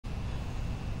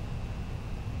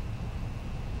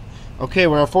Okay,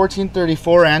 we're at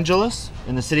 1434 Angeles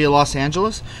in the city of Los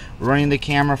Angeles. We're running the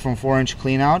camera from 4-inch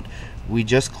clean out. We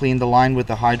just cleaned the line with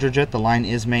the hydrojet. The line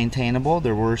is maintainable.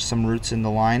 There were some roots in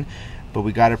the line, but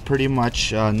we got it pretty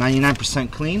much 99%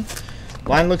 clean.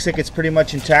 Line looks like it's pretty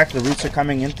much intact. The roots are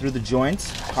coming in through the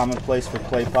joints, commonplace for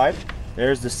clay pipe.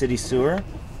 There's the city sewer.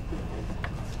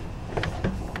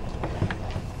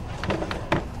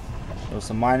 There's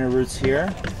some minor roots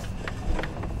here.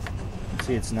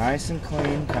 See, it's nice and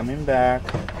clean, coming back.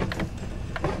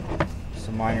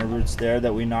 Some minor roots there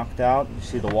that we knocked out. You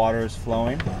see the water is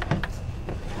flowing.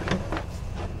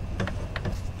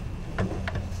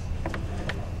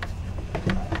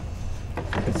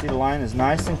 You can see the line is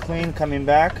nice and clean, coming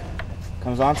back.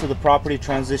 Comes onto the property,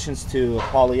 transitions to a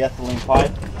polyethylene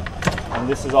pipe, and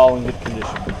this is all in good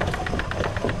condition.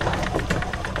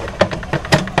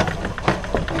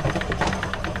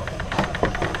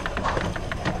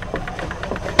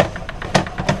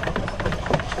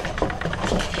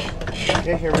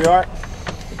 Okay, here we are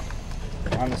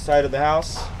on the side of the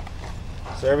house.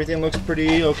 So everything looks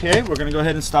pretty okay. We're going to go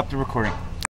ahead and stop the recording.